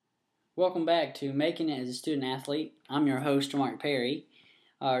Welcome back to Making It as a Student Athlete. I'm your host, Mark Perry.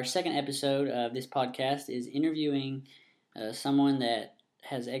 Our second episode of this podcast is interviewing someone that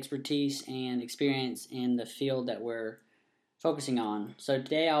has expertise and experience in the field that we're focusing on. So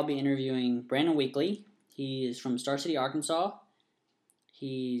today I'll be interviewing Brandon Weekly. He is from Star City, Arkansas.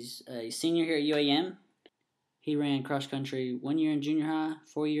 He's a senior here at UAM. He ran cross country 1 year in junior high,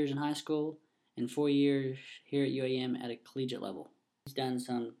 4 years in high school, and 4 years here at UAM at a collegiate level. He's done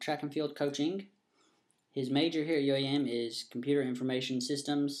some track and field coaching. His major here at UAM is Computer Information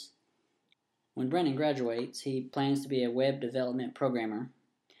Systems. When Brandon graduates, he plans to be a web development programmer.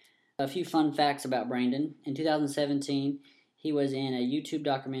 A few fun facts about Brandon. In 2017, he was in a YouTube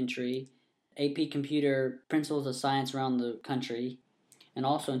documentary, AP Computer Principles of Science Around the Country. And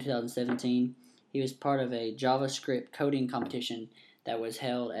also in 2017, he was part of a JavaScript coding competition that was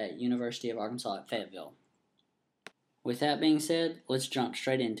held at University of Arkansas at Fayetteville. With that being said, let's jump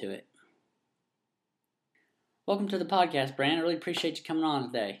straight into it. Welcome to the podcast, Brandon. I really appreciate you coming on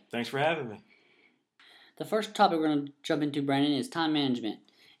today. Thanks for having me. The first topic we're going to jump into, Brandon, is time management.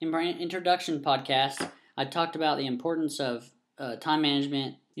 In my introduction podcast, I talked about the importance of time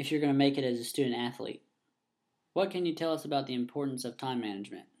management if you're going to make it as a student athlete. What can you tell us about the importance of time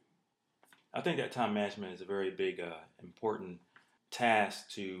management? I think that time management is a very big, important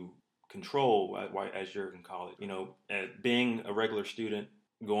task to control, as you're going to call it. Being a regular student,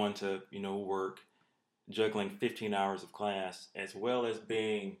 going to, work, juggling 15 hours of class, as well as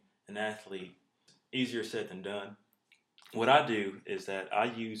being an athlete, easier said than done. What I do is that I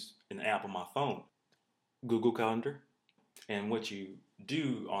use an app on my phone, Google Calendar. And what you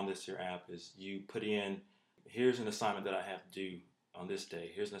do on this your app is you put in, here's an assignment that I have to do on this day.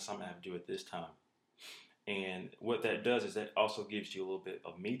 Here's an assignment I have to do at this time. And what that does is that also gives you a little bit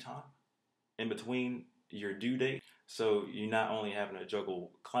of me time in between your due date. So you're not only having to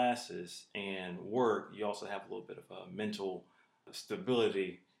juggle classes and work, you also have a little bit of a mental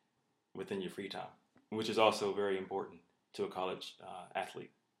stability within your free time, which is also very important to a college athlete.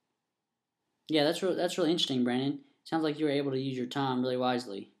 Yeah, that's really interesting, Brandon. Sounds like you were able to use your time really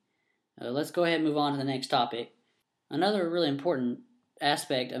wisely. Let's go ahead and move on to the next topic. Another really important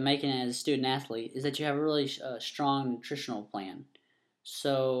aspect of making it as a student athlete is that you have a really strong nutritional plan.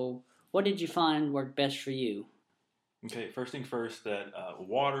 So, what did you find worked best for you? Okay, first thing first, that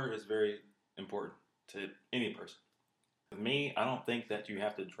water is very important to any person. For me, I don't think that you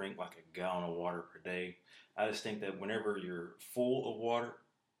have to drink like a gallon of water per day. I just think that whenever you're full of water,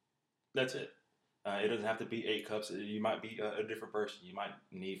 that's it. It doesn't have to be 8 cups. You might be a different person. You might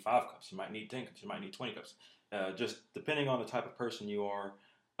need 5 cups. You might need 10 cups. You might need 20 cups. Just depending on the type of person you are,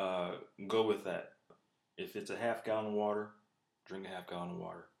 go with that. If it's a half gallon of water, drink a half gallon of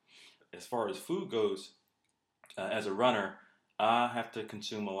water. As far as food goes, as a runner, I have to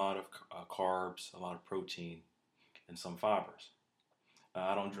consume a lot of carbs, a lot of protein, and some fibers.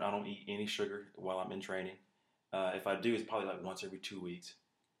 I don't eat any sugar while I'm in training. If I do, it's probably like once every 2 weeks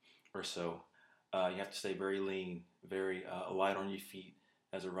or so. You have to stay very lean, very light on your feet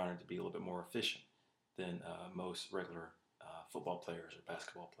as a runner to be a little bit more efficient than most regular football players or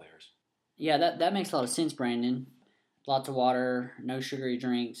basketball players. Yeah, that makes a lot of sense, Brandon. Lots of water, no sugary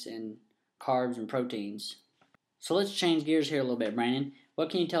drinks, and carbs and proteins. So let's change gears here a little bit, Brandon.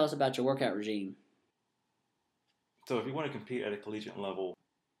 What can you tell us about your workout regime? So if you want to compete at a collegiate level,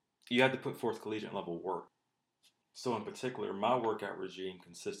 you have to put forth collegiate level work. So in particular, my workout regime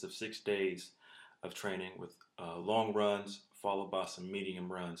consists of 6 days of training with long runs followed by some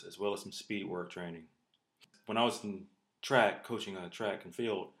medium runs, as well as some speed work training. When I was in track, coaching track and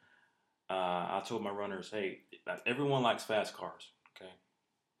field, I told my runners, hey, everyone likes fast cars, okay?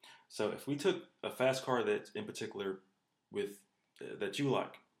 So if we took a fast car that's in particular with that you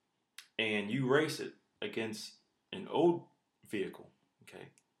like, and you race it against an old vehicle, okay?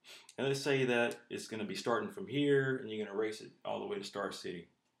 And let's say that it's going to be starting from here, and you're going to race it all the way to Star City.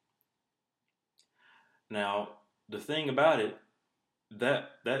 Now, the thing about it,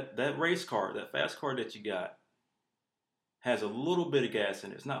 that race car, that fast car that you got, has a little bit of gas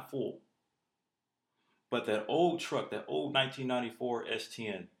in it. It's not full. But that old truck, that old 1994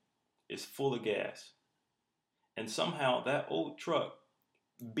 S10, is full of gas. And somehow that old truck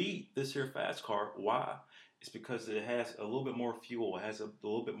beat this here fast car. Why? It's because it has a little bit more fuel. It has a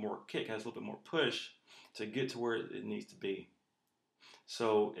little bit more kick, has a little bit more push to get to where it needs to be.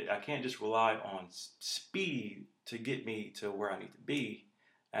 So I can't just rely on speed to get me to where I need to be.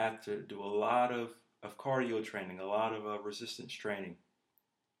 I have to do a lot of cardio training, a lot of resistance training,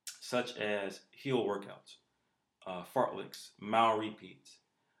 such as heel workouts, fartleks, mile repeats,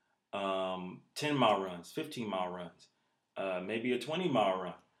 10-mile runs, 15-mile runs, maybe a 20-mile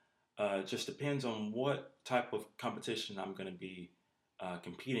run, It just depends on what type of competition I'm going to be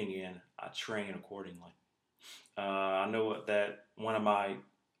competing in. I train accordingly. I know that one of my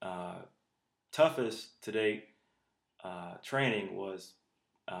toughest to date training was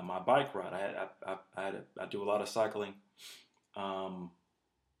my bike ride. I do a lot of cycling.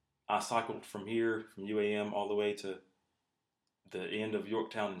 I cycled from here, from UAM, all the way to the end of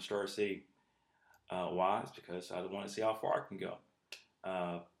Yorktown and Star City. Why? It's because I want to see how far I can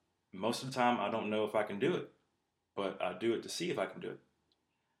go. Most of the time, I don't know if I can do it, but I do it to see if I can do it.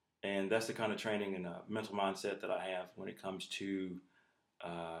 And that's the kind of training and mental mindset that I have when it comes to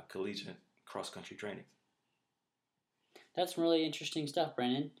collegiate cross-country training. That's some really interesting stuff,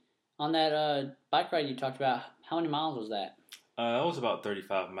 Brandon. On that bike ride you talked about, how many miles was that? It was about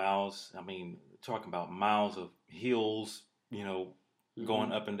 35 miles. I mean, talking about miles of hills,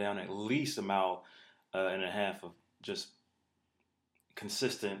 going up and down at least a mile and a half of just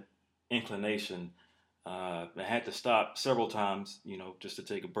consistent inclination. I had to stop several times, just to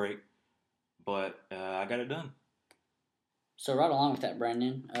take a break, but I got it done. So right along with that,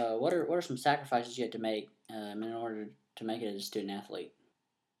 Brandon, what are some sacrifices you had to make in order to make it as a student athlete?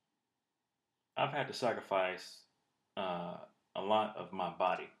 I've had to sacrifice a lot of my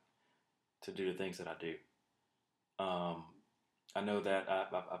body to do the things that I do. I know that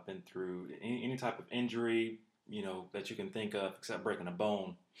I've been through any type of injury, that you can think of, except breaking a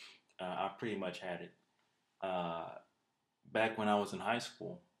bone. I pretty much had it. Back when I was in high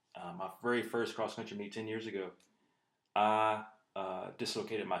school, my very first cross-country meet 10 years ago, I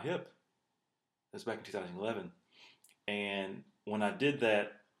dislocated my hip. That's back in 2011. And when I did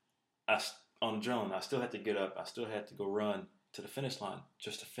that, on adrenaline, I still had to get up. I still had to go run to the finish line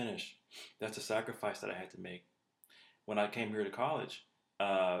just to finish. That's a sacrifice that I had to make. When I came here to college,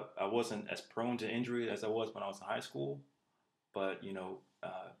 I wasn't as prone to injury as I was when I was in high school. But,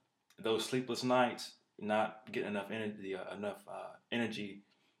 those sleepless nights, not getting enough energy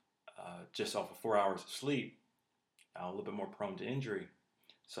just off of 4 hours of sleep, I was a little bit more prone to injury.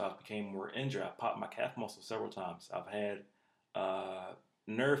 So I became more injured. I popped my calf muscle several times. I've had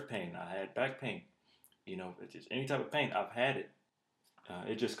nerve pain. I had back pain. It's just any type of pain, I've had it.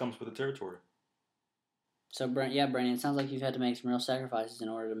 It just comes with the territory. So, Brandon, it sounds like you've had to make some real sacrifices in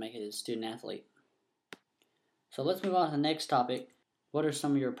order to make it as a student athlete. So let's move on to the next topic. What are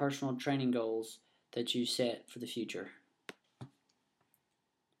some of your personal training goals that you set for the future?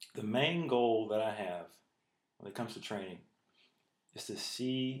 The main goal that I have when it comes to training is to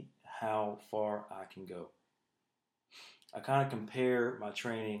see how far I can go. I kind of compare my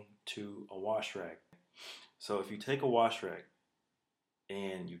training to a wash rag. So if you take a wash rag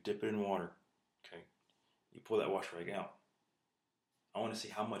and you dip it in water, okay, you pull that wash rag out. I want to see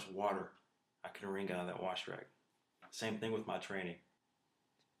how much water I can wring out of that wash rag. Same thing with my training.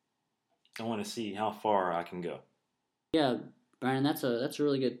 I want to see how far I can go. Yeah, Brian, that's a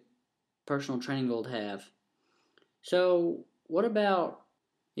really good personal training goal to have. So, what about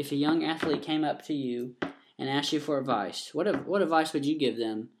if a young athlete came up to you and asked you for advice? What advice would you give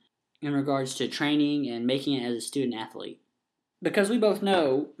them in regards to training and making it as a student athlete? Because we both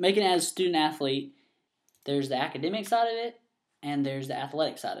know, making it as a student athlete, there's the academic side of it and there's the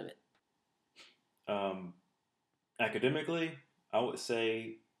athletic side of it. Academically, I would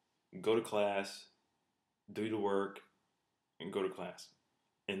say go to class, do the work, and go to class,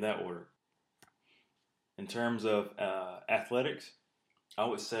 in that order. In terms of athletics, I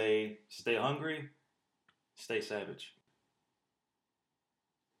would say stay hungry, stay savage.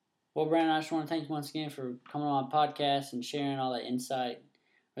 Well, Brandon, I just want to thank you once again for coming on my podcast and sharing all that insight.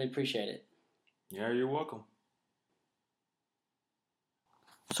 Really appreciate it. Yeah, you're welcome.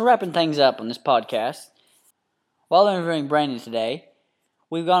 So wrapping things up on this podcast, while interviewing Brandon today,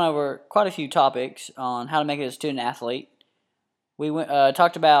 we've gone over quite a few topics on how to make it a student athlete. We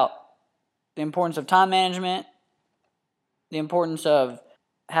talked about the importance of time management, the importance of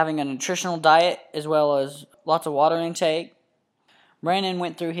having a nutritional diet, as well as lots of water intake. Brandon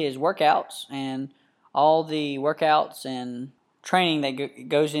went through his workouts and all the workouts and training that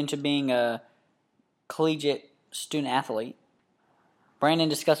goes into being a collegiate student athlete. Brandon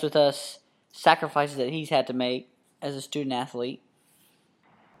discussed with us sacrifices that he's had to make as a student athlete.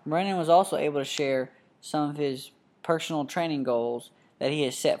 Brandon was also able to share some of his personal training goals that he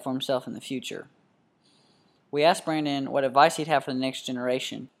has set for himself in the future. We asked Brandon what advice he'd have for the next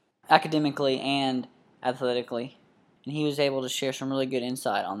generation, academically and athletically, and he was able to share some really good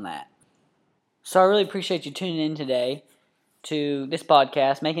insight on that. So I really appreciate you tuning in today to this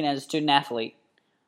podcast, Making It as a Student Athlete.